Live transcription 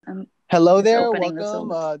I'm Hello just there, opening the welcome.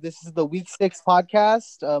 Zoom. This is the Week Six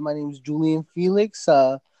podcast. My name is Julian Felix.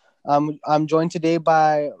 I'm joined today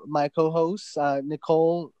by my co-host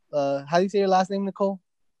Nicole. How do you say your last name, Nicole?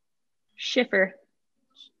 Schiffer,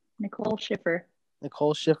 Nicole Schiffer.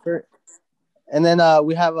 Nicole Schiffer. And then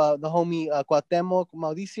we have the homie Cuauhtemoc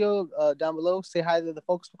Mauricio down below. Say hi to the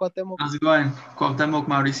folks, Cuauhtemoc. How's it going? Cuauhtemoc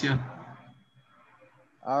Mauricio.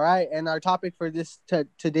 All right, and our topic for this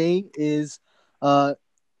today is uh,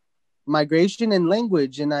 migration and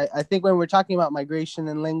language. And I think when we're talking about migration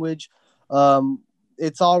and language, um,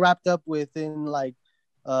 it's all wrapped up within like,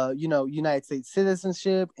 United States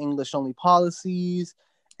citizenship, English only policies.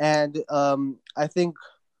 And I think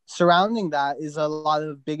surrounding that is a lot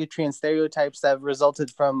of bigotry and stereotypes that have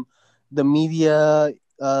resulted from the media,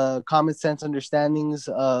 common sense understandings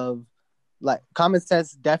of like common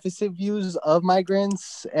sense deficit views of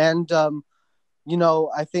migrants. And,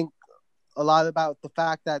 I think a lot about the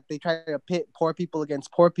fact that they try to pit poor people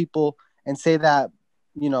against poor people and say that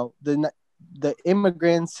the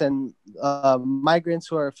immigrants and migrants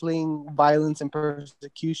who are fleeing violence and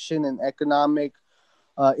persecution and economic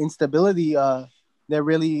instability, they're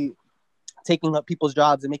really taking up people's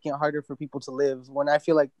jobs and making it harder for people to live, when I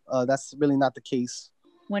feel like that's really not the case.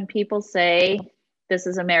 When people say this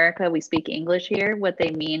is America, we speak English here, what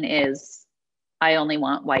they mean is I only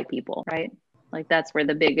want white people, right? Like that's where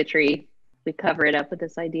the bigotry, we cover it up with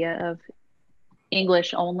this idea of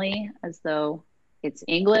English only, as though it's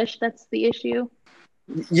English that's the issue.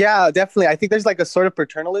 Yeah, definitely. I think there's like a sort of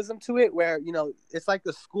paternalism to it where, it's like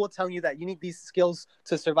the school telling you that you need these skills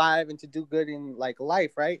to survive and to do good in like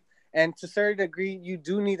life, right? And to a certain degree, you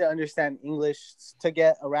do need to understand English to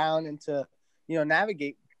get around and to,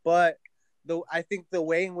 navigate. But I think the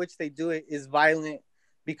way in which they do it is violent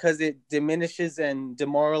because it diminishes and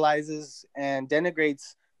demoralizes and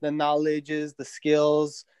denigrates the knowledges, the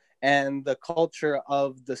skills, and the culture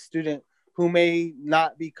of the student who may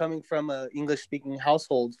not be coming from a English speaking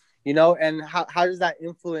household, and how does that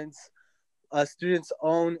influence a student's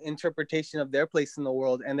own interpretation of their place in the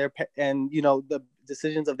world and the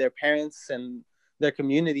decisions of their parents and their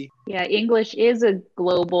community. Yeah, English is a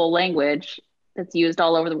global language that's used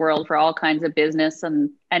all over the world for all kinds of business, and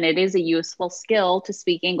it is a useful skill to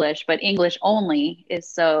speak English, but English only is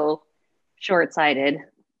so short-sighted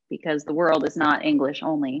because the world is not English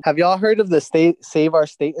only. Have y'all heard of the Save Our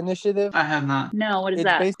State initiative? I have not. No, what is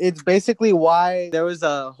that? It's basically why there was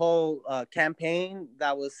a whole campaign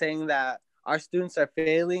that was saying that our students are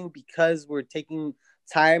failing because we're taking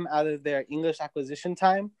time out of their English acquisition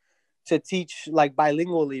time to teach like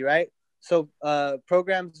bilingually, right? So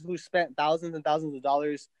programs who spent thousands and thousands of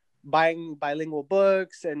dollars buying bilingual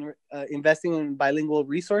books and investing in bilingual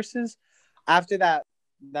resources, after that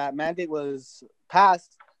mandate was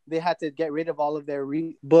passed, they had to get rid of all of their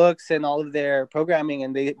books and all of their programming,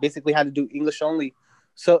 and they basically had to do English only.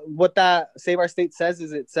 So what that Save Our State says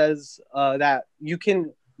is it says that you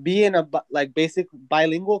can be in a like basic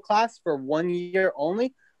bilingual class for 1 year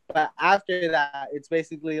only, but after that it's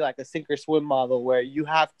basically like a sink or swim model where you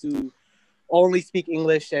have to only speak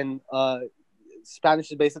English, and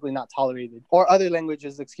Spanish is basically not tolerated, or other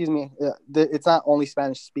languages. Excuse me, it's not only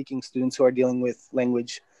Spanish speaking students who are dealing with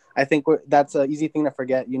language. I think that's an easy thing to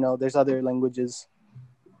forget. There's other languages.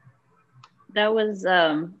 That was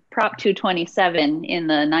Prop 227 in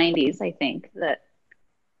the 90s, I think, that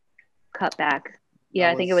cut back.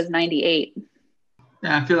 Yeah, I think it was 98.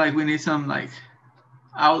 Yeah, I feel like we need some like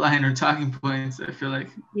outline or talking points. I feel like.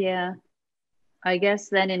 Yeah. I guess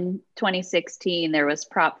then in 2016, there was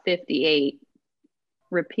Prop 58,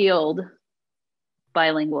 repealed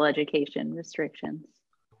bilingual education restrictions,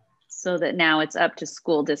 so that now it's up to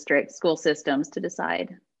school districts, school systems to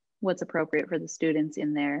decide what's appropriate for the students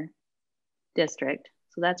in their district.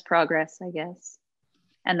 So that's progress, I guess.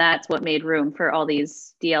 And that's what made room for all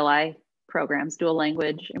these DLI programs, dual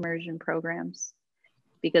language immersion programs,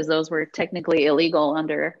 because those were technically illegal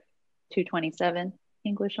under 227,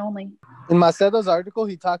 English only. In Macedo's article,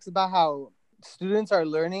 he talks about how students are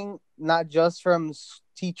learning not just from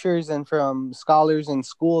teachers and from scholars in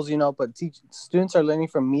schools, but students are learning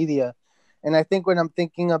from media. And I think when I'm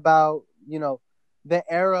thinking about, the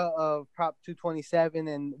era of Prop 227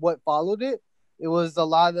 and what followed it, it was a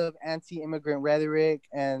lot of anti-immigrant rhetoric,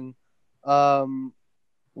 and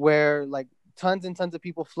where like tons and tons of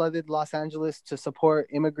people flooded Los Angeles to support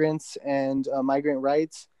immigrants and migrant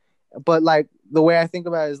rights. But like the way I think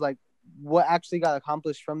about it is like what actually got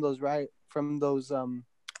accomplished from those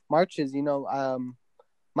marches.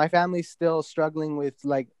 My family's still struggling with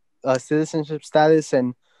like citizenship status,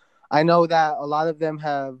 and I know that a lot of them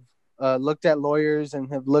have looked at lawyers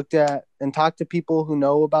and have looked at and talked to people who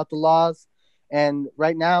know about the laws. And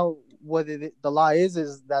right now, the law is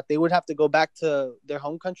that they would have to go back to their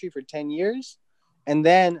home country for 10 years and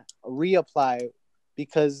then reapply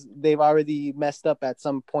because they've already messed up at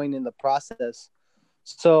some point in the process.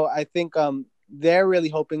 So I think they're really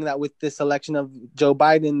hoping that with this election of Joe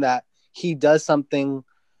Biden that he does something,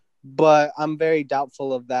 but I'm very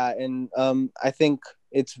doubtful of that. And I think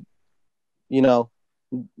it's, you know,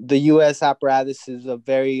 the U.S. apparatus is a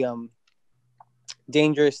very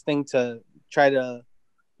dangerous thing to try to,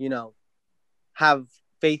 you know, have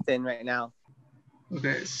faith in right now.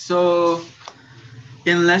 Okay, so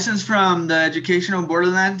in Lessons from the Educational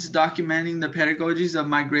Borderlands, documenting the pedagogies of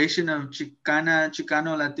migration of Chicana,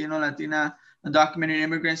 Chicano, Latino, Latina, undocumented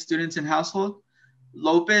immigrant students and household,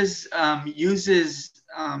 Lopez uses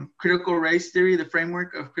critical race theory, the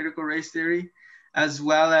framework of critical race theory, as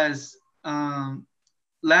well as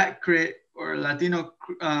LatCrit or Latino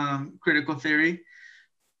critical theory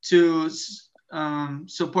to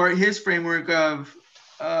support his framework of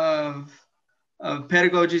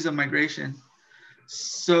pedagogies of migration.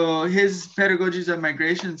 So his pedagogies of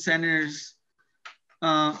migration centers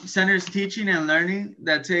teaching and learning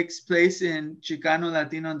that takes place in Chicano,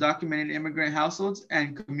 Latino, undocumented immigrant households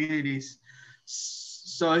and communities.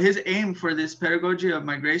 So his aim for this pedagogy of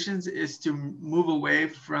migrations is to move away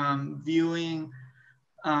from viewing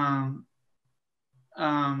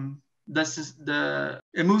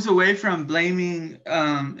it moves away from blaming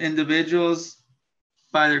individuals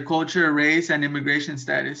by their culture, race, and immigration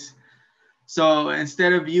status. So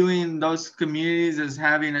instead of viewing those communities as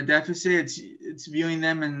having a deficit, it's viewing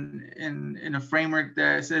them in a framework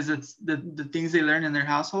that says it's the things they learn in their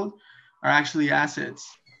household are actually assets.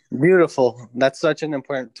 Beautiful. That's such an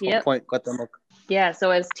important point. Yeah.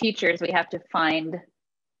 So as teachers, we have to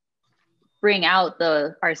bring out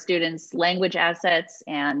our students' language assets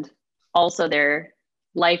and also their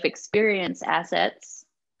life experience assets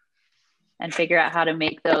and figure out how to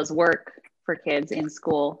make those work for kids in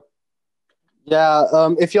school. Yeah,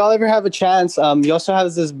 if y'all ever have a chance, he also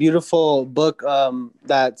has this beautiful book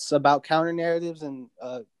that's about counter narratives and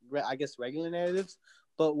I guess regular narratives.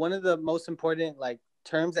 But one of the most important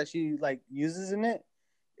terms that she uses in it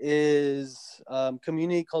is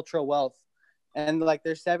community cultural wealth. And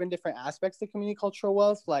there's 7 different aspects to community cultural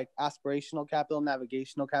wealth, like aspirational capital,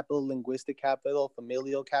 navigational capital, linguistic capital,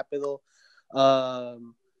 familial capital.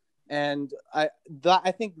 And I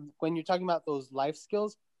think when you're talking about those life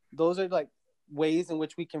skills, those are ways in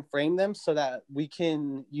which we can frame them so that we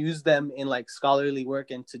can use them in scholarly work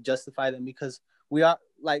and to justify them, because we are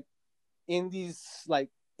in these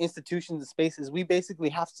institutions and spaces, we basically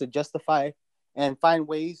have to justify and find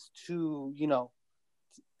ways to,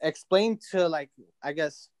 explain to I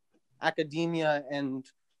guess academia and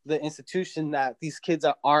the institution that these kids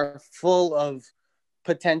are full of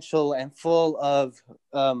potential and full of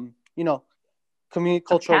community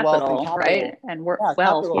cultural wealth and capital, right? And wealth,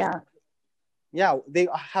 capital. Yeah, they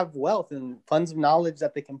have wealth and funds of knowledge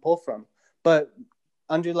that they can pull from. But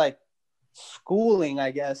under schooling, I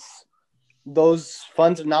guess, those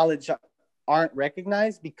funds of knowledge aren't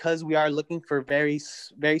recognized because we are looking for very,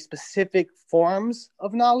 very specific forms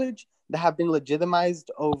of knowledge that have been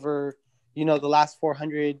legitimized over, the last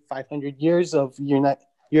 400, 500 years of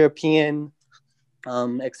European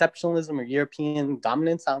exceptionalism or European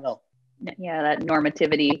dominance. I don't know. Yeah, that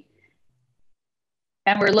normativity.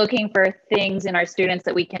 And we're looking for things in our students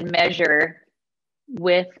that we can measure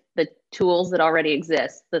with the tools that already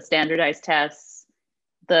exist, the standardized tests,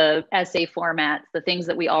 the essay formats, the things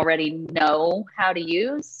that we already know how to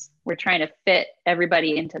use. We're trying to fit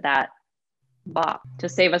everybody into that box to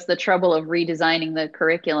save us the trouble of redesigning the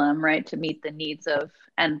curriculum, right? To meet the needs of,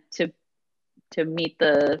 and to meet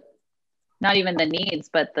the, not even the needs,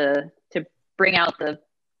 but to bring out the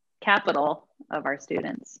capital of our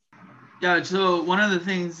students. Yeah, so one of the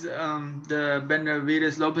things the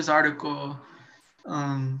Benavides Lopez article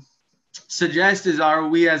suggests is, are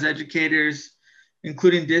we as educators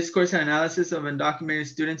including discourse and analysis of undocumented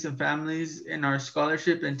students and families in our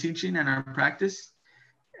scholarship and teaching and our practice?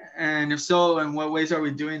 And if so, in what ways are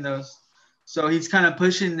we doing those? So he's kind of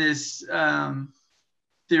pushing this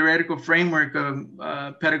theoretical framework of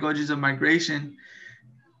pedagogies of migration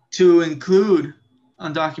to include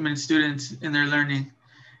undocumented students in their learning,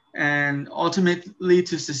 and ultimately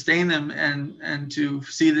to sustain them and to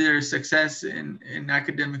see their success in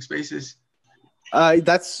academic spaces.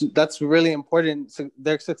 That's really important. So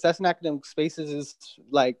their success in academic spaces is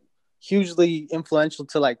hugely influential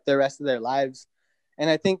to the rest of their lives. And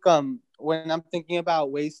I think when I'm thinking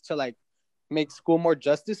about ways to make school more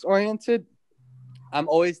justice oriented, I'm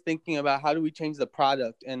always thinking about how do we change the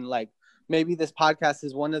product, and like maybe this podcast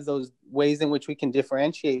is one of those ways in which we can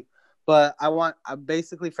differentiate. But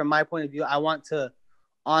basically, from my point of view, I want to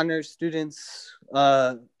honor students'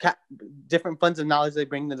 different funds of knowledge they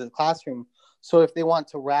bring to the classroom. So if they want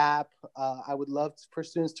to rap, I would love for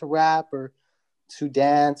students to rap or to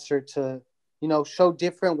dance or to, show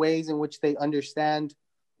different ways in which they understand,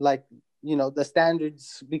 like, the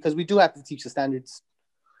standards, because we do have to teach the standards.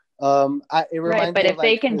 It reminds right, but me if of,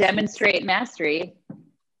 they like, can demonstrate mastery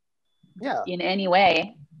yeah, in any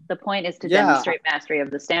way, the point is to demonstrate mastery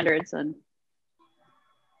of the standards. And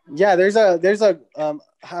yeah, there's a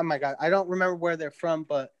oh my god, I don't remember where they're from,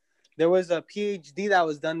 but there was a PhD that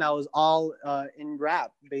was done that was all in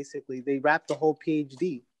rap. Basically, they rapped the whole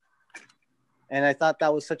PhD, and I thought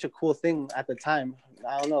that was such a cool thing at the time.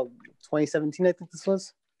 I don't know, 2017, I think this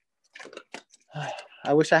was.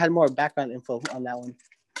 I wish I had more background info on that one.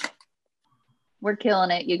 we're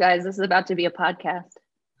killing it, you guys. This is about to be a podcast.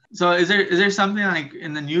 So is there something like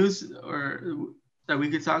in the news or that we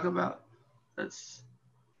could talk about that's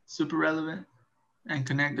super relevant and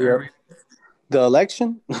connect? Yeah. The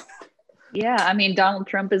election? Yeah, I mean, Donald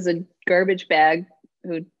Trump is a garbage bag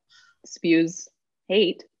who spews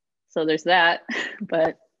hate. So there's that.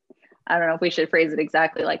 But I don't know if we should phrase it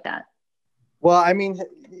exactly like that. Well, I mean,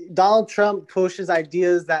 Donald Trump pushes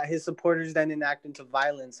ideas that his supporters then enact into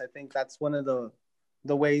violence. I think that's one of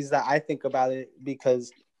the ways that I think about it,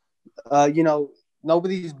 because,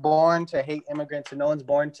 nobody's born to hate immigrants, and no one's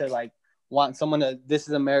born to, like, want someone to, this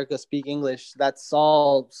is America, speak English. That's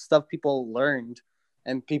all stuff people learned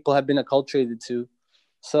and people have been acculturated to.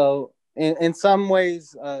 So in some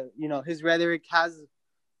ways, his rhetoric has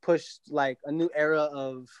pushed, like, a new era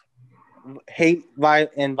of hate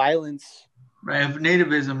and violence. Right, of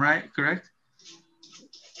nativism, right? Correct?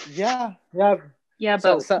 Yeah. Yeah,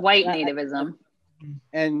 but white nativism.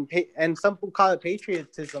 And some people call it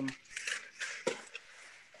patriotism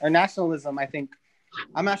or nationalism, I think.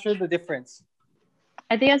 I'm not sure the difference.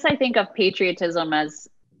 I think of patriotism as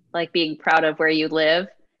like being proud of where you live,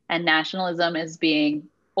 and nationalism is being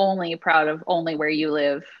only proud of only where you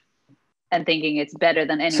live and thinking it's better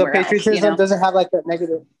than anywhere else. So patriotism doesn't have like that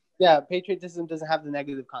negative. Yeah, patriotism doesn't have the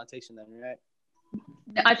negative connotation then, right?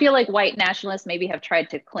 I feel like white nationalists maybe have tried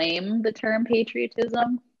to claim the term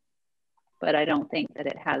patriotism, but I don't think that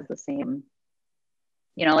it has the same,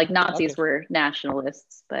 like Nazis were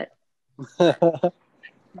nationalists, but.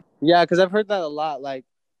 Yeah, because I've heard that a lot. Like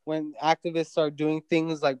when activists are doing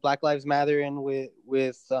things like Black Lives Matter and with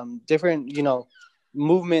different,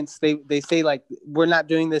 movements, they say, like, we're not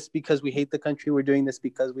doing this because we hate the country. We're doing this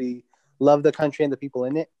because we love the country and the people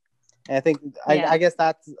in it. And I think, I guess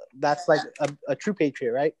that's like a true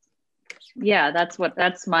patriot, right? Yeah,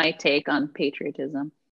 that's my take on patriotism.